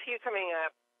quite a few coming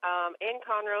up. In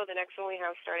Conroe, the next one we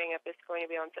have starting up is going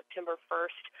to be on September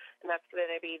 1st, and that's going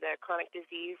to be the chronic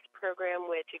disease program,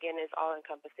 which, again, is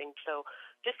all-encompassing. So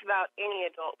just about any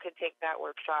adult could take that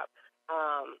workshop.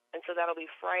 And so that'll be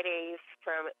Fridays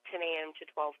from 10 a.m. to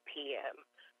 12 p.m.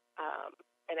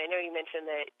 And I know you mentioned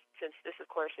that since this,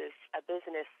 of course, is a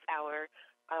business hour,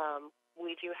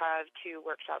 we do have 2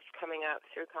 workshops coming up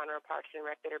through Conroe Parks and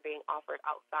Rec that are being offered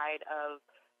outside of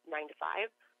 9 to 5.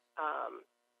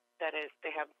 That is, they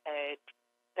have a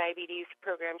diabetes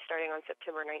program starting on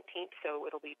September 19th, so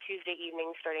it'll be Tuesday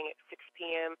evening starting at 6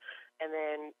 p.m., and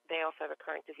then they also have a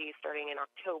chronic disease starting in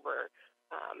October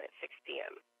at 6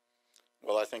 p.m.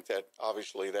 Well, I think that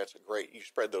obviously that's a great, you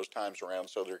spread those times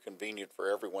around so they're convenient for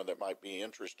everyone that might be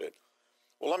interested.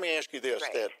 Well, let me ask you this,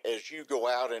 that as you go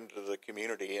out into the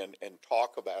community and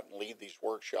talk about and lead these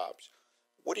workshops,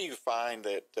 what do you find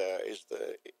that is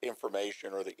the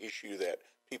information or the issue that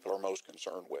people are most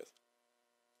concerned with?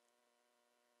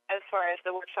 As far as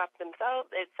the workshop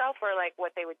itself, or like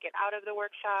what they would get out of the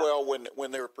workshop? Well,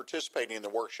 when they're participating in the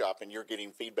workshop and you're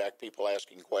getting feedback, people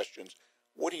asking questions,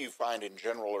 what do you find in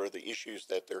general are the issues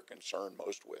that they're concerned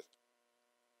most with?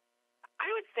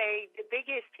 I would say the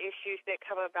biggest issues that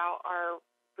come about are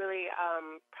really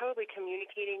probably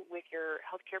communicating with your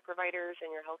healthcare providers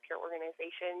and your healthcare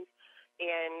organizations,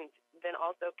 and then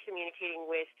also communicating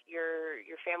with your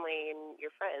family and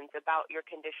your friends about your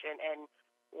condition and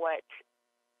what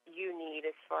you need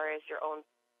as far as your own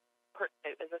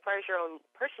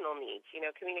personal needs. You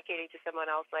know, communicating to someone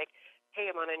else like, hey,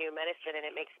 I'm on a new medicine and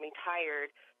it makes me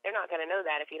tired. They're not going to know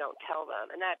that if you don't tell them.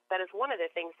 And that is one of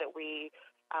the things that we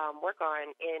work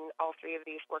on in all 3 of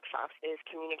these workshops is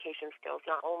communication skills,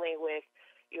 not only with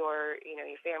your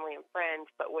family and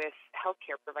friends, but with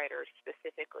healthcare providers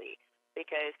specifically.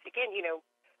 Because, again,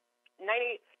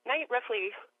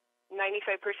 roughly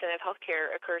 95% of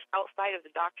healthcare occurs outside of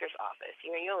the doctor's office.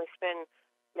 You only spend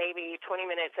maybe 20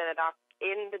 minutes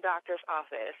in the doctor's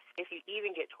office, if you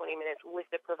even get 20 minutes with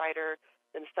the provider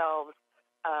themselves,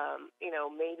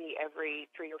 maybe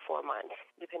every 3 or 4 months,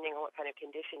 depending on what kind of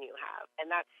condition you have. And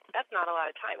that's not a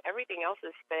lot of time. Everything else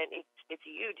is spent, it's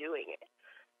you doing it.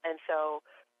 And so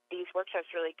these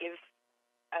workshops really give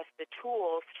us the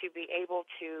tools to be able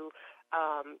to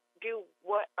do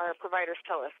what our providers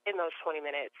tell us in those 20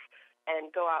 minutes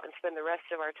and go out and spend the rest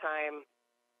of our time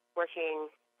working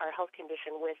our health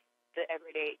condition with the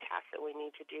everyday tasks that we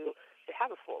need to do to have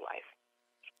a full life.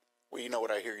 Well, you know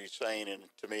what I hear you saying, and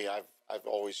to me, I've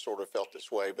always sort of felt this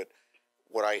way, but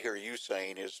what I hear you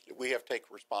saying is we have to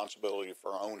take responsibility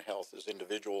for our own health as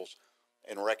individuals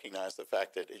and recognize the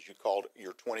fact that, as you called it,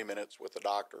 your 20 minutes with the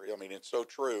doctor. I mean, it's so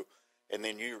true. And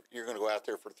then you're going to go out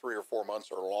there for 3 or 4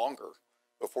 months or longer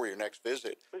before your next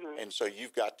visit. Mm-hmm. And so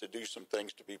you've got to do some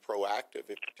things to be proactive,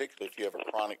 particularly if you have a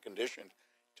chronic condition,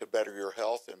 to better your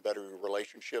health and better your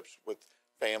relationships with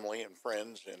family and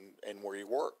friends and where you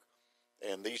work.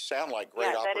 And these sound like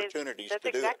great opportunities to do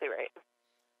it. That's exactly right.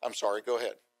 I'm sorry, go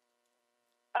ahead.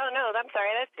 Oh, no, I'm sorry.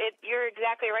 You're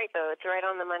exactly right, though. It's right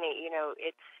on the money.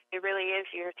 It really is.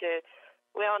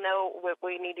 We all know what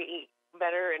we need to eat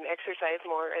better and exercise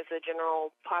more as a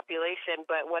general population,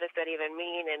 but what does that even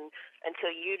mean? And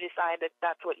until you decide that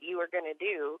that's what you are going to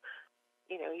do,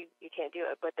 you can't do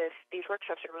it. But these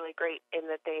workshops are really great in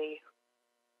that they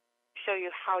show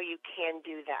you how you can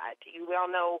do that. We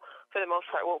all know, for the most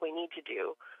part, what we need to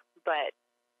do, but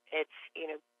it's,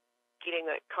 getting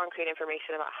the concrete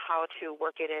information about how to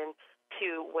work it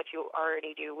into what you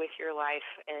already do with your life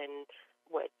and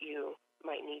what you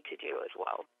might need to do as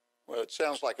well. Well, it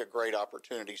sounds like a great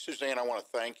opportunity. Suzanne, I want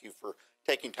to thank you for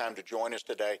taking time to join us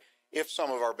today. If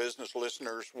some of our business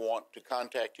listeners want to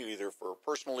contact you either for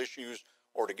personal issues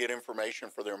or to get information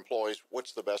for their employees,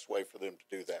 what's the best way for them to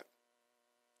do that?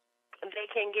 They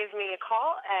can give me a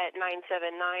call at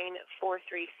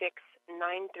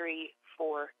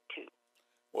 979-436-9342.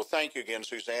 Well, thank you again,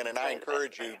 Suzanne, and I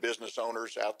encourage you, business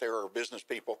owners out there or business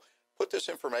people, put this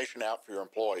information out for your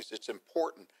employees. It's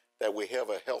important that we have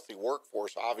a healthy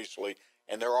workforce, obviously,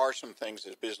 and there are some things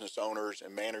as business owners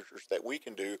and managers that we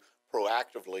can do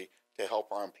proactively to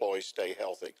help our employees stay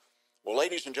healthy. Well,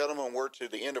 ladies and gentlemen, we're to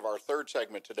the end of our 3rd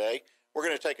segment today. We're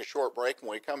going to take a short break.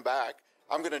 When we come back,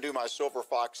 I'm going to do my Silver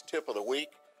Fox tip of the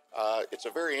week. It's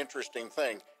a very interesting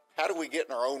thing. How do we get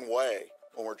in our own way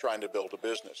when we're trying to build a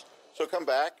business? So come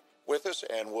back with us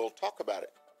and we'll talk about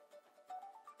it.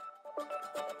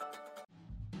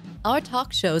 Our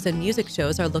talk shows and music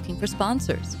shows are looking for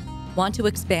sponsors. Want to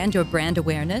expand your brand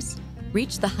awareness?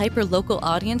 Reach the hyper-local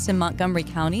audience in Montgomery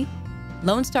County?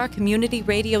 Lone Star Community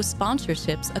Radio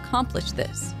sponsorships accomplish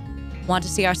this. Want to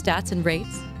see our stats and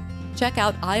rates? Check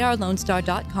out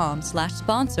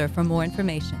irlonestar.com/sponsor for more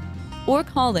information. Or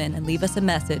call in and leave us a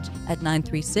message at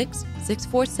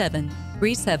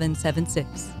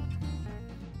 936-647-3776.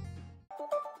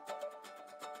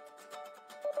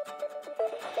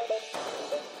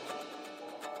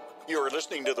 You are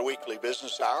listening to the Weekly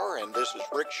Business Hour, and this is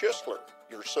Rick Schissler,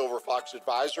 your Silver Fox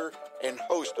advisor and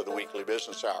host of the Weekly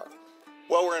Business Hour.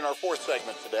 Well, we're in our fourth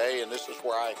segment today, and this is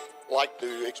where I like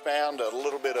to expand a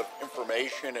little bit of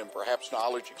information and perhaps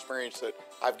knowledge, experience that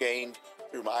I've gained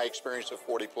through my experience of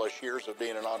 40-plus years of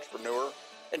being an entrepreneur.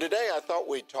 And today I thought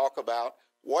we'd talk about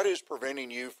what is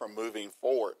preventing you from moving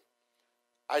forward.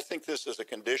 I think this is a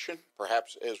condition,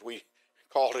 perhaps as we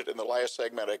called it in the last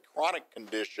segment, a chronic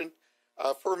condition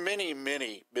for many,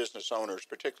 many business owners,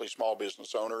 particularly small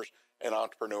business owners and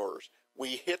entrepreneurs.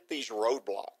 We hit these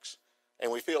roadblocks, and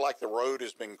we feel like the road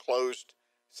has been closed.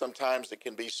 Sometimes it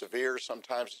can be severe.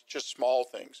 Sometimes it's just small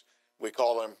things. We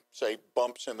call them, say,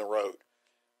 bumps in the road.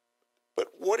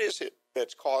 But what is it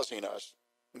that's causing us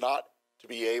not to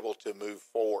be able to move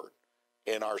forward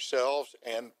in ourselves,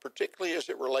 and particularly as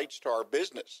it relates to our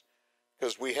business?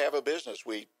 Because we have a business.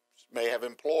 We may have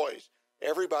employees.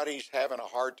 Everybody's having a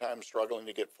hard time struggling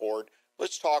to get forward.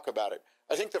 Let's talk about it.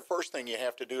 I think the first thing you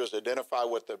have to do is identify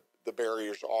what the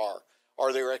barriers are.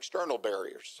 Are there external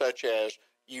barriers, such as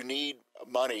you need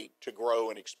money to grow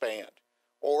and expand?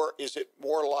 Or is it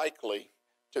more likely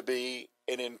to be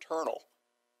an internal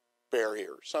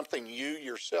barrier, something you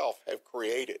yourself have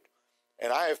created?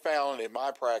 And I have found in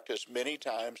my practice many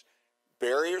times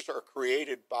barriers are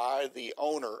created by the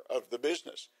owner of the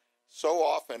business. So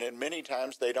often and many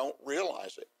times they don't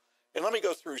realize it. And let me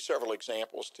go through several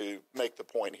examples to make the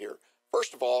point here.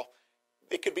 First of all,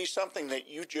 it could be something that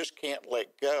you just can't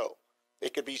let go.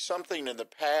 It could be something in the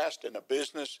past in a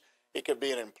business. It could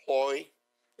be an employee.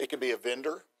 It could be a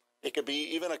vendor. It could be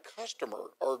even a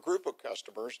customer or a group of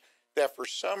customers that for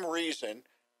some reason,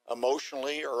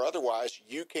 emotionally or otherwise,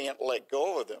 you can't let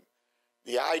go of them.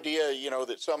 The idea,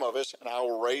 that some of us, and I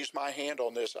will raise my hand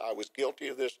on this, I was guilty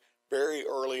of this very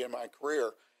early in my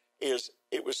career, is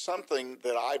it was something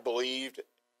that I believed,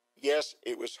 yes,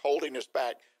 it was holding us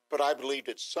back, but I believed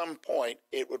at some point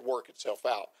it would work itself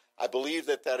out. I believed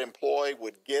that employee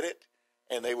would get it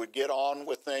and they would get on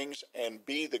with things and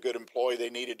be the good employee they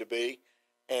needed to be.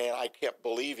 And I kept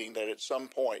believing that at some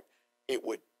point it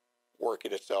would work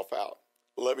itself out.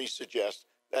 Let me suggest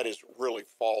that is really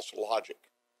false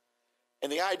logic.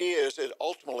 And the idea is that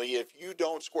ultimately, if you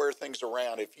don't square things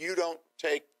around, if you don't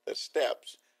take the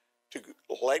steps to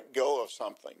let go of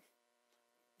something,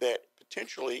 that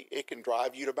potentially it can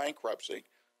drive you to bankruptcy.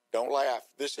 Don't laugh.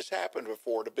 This has happened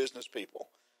before to business people.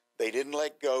 They didn't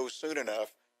let go soon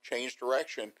enough, changed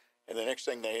direction, and the next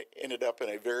thing they ended up in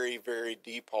a very, very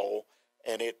deep hole,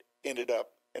 and it ended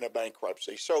up in a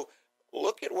bankruptcy. So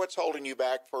look at what's holding you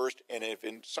back first, and if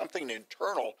something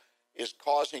internal is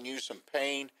causing you some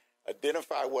pain,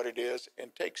 identify what it is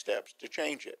and take steps to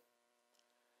change it.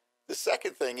 The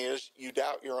second thing is you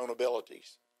doubt your own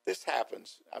abilities. This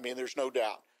happens. There's no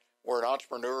doubt. We're an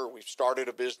entrepreneur. We've started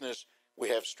a business. We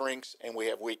have strengths and we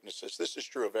have weaknesses. This is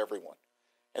true of everyone.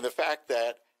 And the fact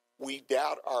that we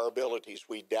doubt our abilities,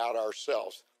 we doubt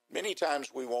ourselves. Many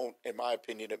times we won't, in my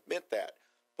opinion, admit that.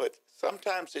 But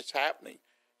sometimes it's happening.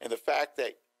 And the fact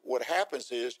that what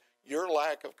happens is your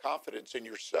lack of confidence in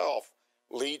yourself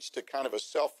leads to kind of a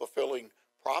self-fulfilling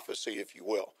prophecy, if you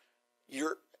will.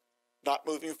 You're not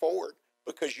moving forward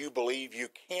because you believe you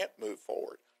can't move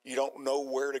forward. You don't know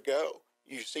where to go.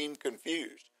 You seem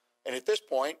confused. And at this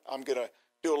point, I'm going to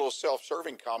do a little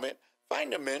self-serving comment.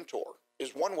 Find a mentor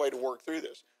is one way to work through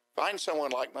this. Find someone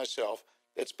like myself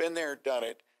that's been there, done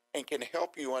it, and can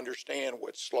help you understand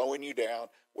what's slowing you down,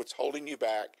 what's holding you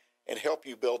back, and help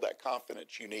you build that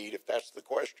confidence you need, if that's the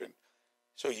question,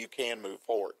 so you can move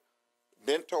forward.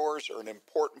 Mentors are an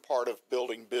important part of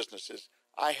building businesses.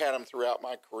 I had them throughout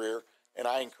my career, and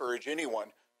I encourage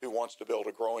anyone who wants to build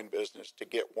a growing business to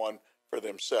get one for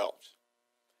themselves.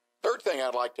 Third thing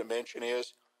I'd like to mention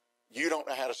is you don't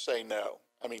know how to say no.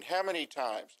 How many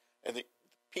times, and the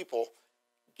people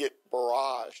get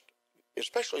barraged,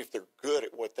 especially if they're good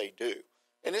at what they do.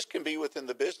 And this can be within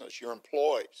the business, your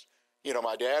employees.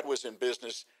 My dad was in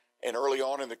business, and early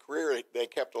on in the career, they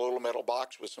kept a little metal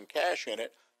box with some cash in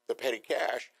it, the petty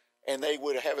cash, and they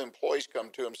would have employees come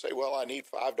to them and say, well, I need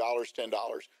 $5,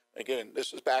 $10. Again,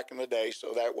 this is back in the day,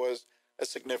 so that was a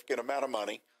significant amount of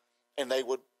money, and they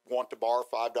would want to borrow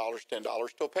 $5,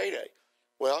 $10 till payday.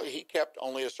 Well, he kept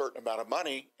only a certain amount of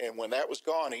money, and when that was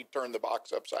gone, he'd turn the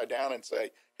box upside down and say,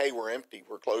 hey, we're empty,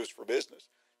 we're closed for business.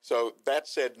 So that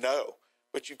said no.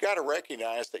 But you've got to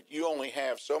recognize that you only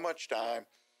have so much time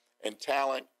and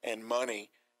talent and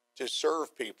money to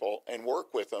serve people and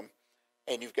work with them,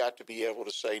 and you've got to be able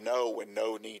to say no when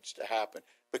no needs to happen,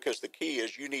 because the key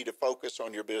is you need to focus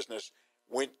on your business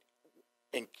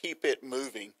and keep it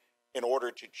moving in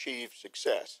order to achieve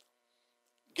success.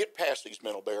 Get past these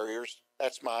mental barriers.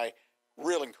 That's my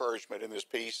real encouragement in this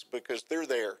piece, because they're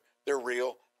there. They're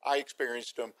real. I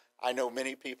experienced them. I know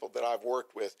many people that I've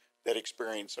worked with that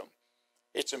experience them.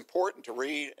 It's important to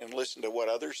read and listen to what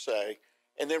others say,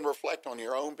 and then reflect on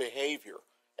your own behavior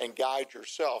and guide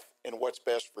yourself in what's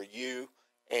best for you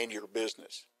and your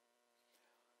business.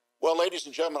 Well, ladies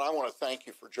and gentlemen, I want to thank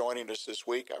you for joining us this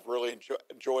week. I've really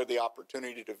enjoyed the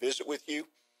opportunity to visit with you.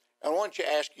 And I want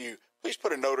to ask you, please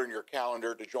put a note on your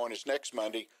calendar to join us next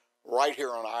Monday right here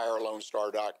on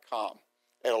irlonestar.com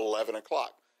at 11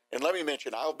 o'clock. And let me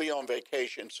mention, I'll be on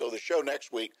vacation, so the show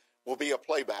next week will be a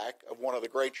playback of one of the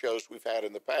great shows we've had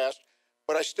in the past.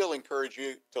 But I still encourage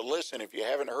you to listen. If you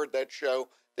haven't heard that show,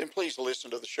 then please listen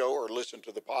to the show or listen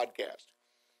to the podcast.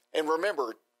 And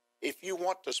remember, if you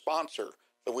want to sponsor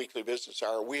the Weekly Business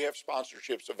Hour, we have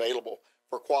sponsorships available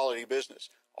for quality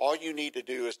business. All you need to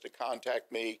do is to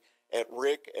contact me at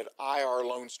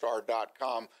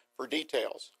rick@irlonestar.com for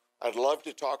details. I'd love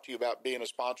to talk to you about being a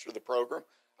sponsor of the program.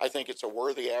 I think it's a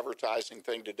worthy advertising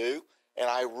thing to do, and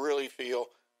I really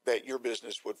feel that your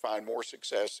business would find more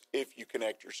success if you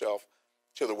connect yourself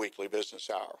to the Weekly Business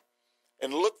Hour.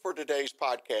 And look for today's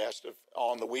podcast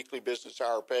on the Weekly Business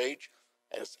Hour page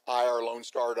as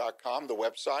irlonestar.com, the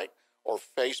website, or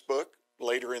Facebook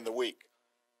later in the week.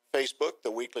 Facebook, the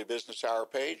Weekly Business Hour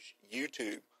page,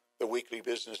 YouTube, the Weekly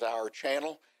Business Hour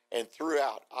channel, and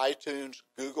throughout iTunes,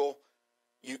 Google,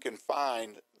 you can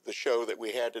find the show that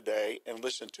we had today and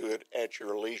listen to it at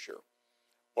your leisure.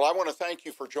 Well, I want to thank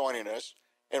you for joining us,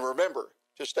 and remember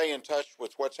to stay in touch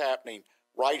with what's happening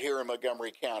right here in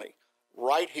Montgomery County,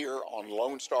 right here on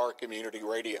Lone Star Community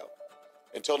Radio.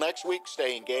 Until next week,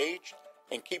 stay engaged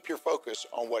and keep your focus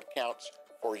on what counts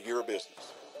for your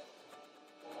business.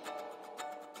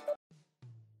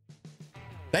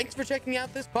 Thanks for checking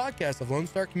out this podcast of Lone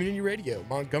Star Community Radio,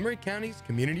 Montgomery County's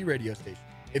community radio station.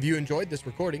 If you enjoyed this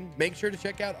recording, make sure to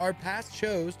check out our past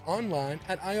shows online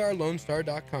at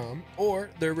irlonestar.com or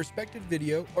their respective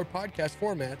video or podcast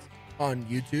formats on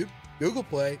YouTube, Google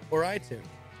Play, or iTunes.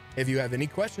 If you have any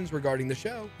questions regarding the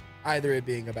show, either it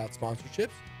being about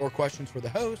sponsorships or questions for the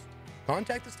host,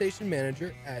 contact the station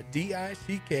manager at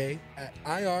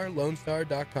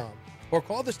dick@irlonestar.com or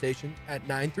call the station at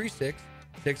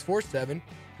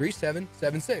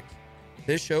 936-647-3776.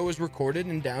 This show is recorded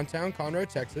in downtown Conroe,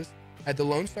 Texas at the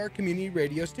Lone Star Community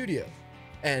Radio Studios,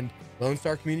 and Lone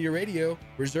Star Community Radio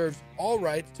reserves all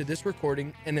rights to this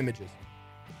recording and images.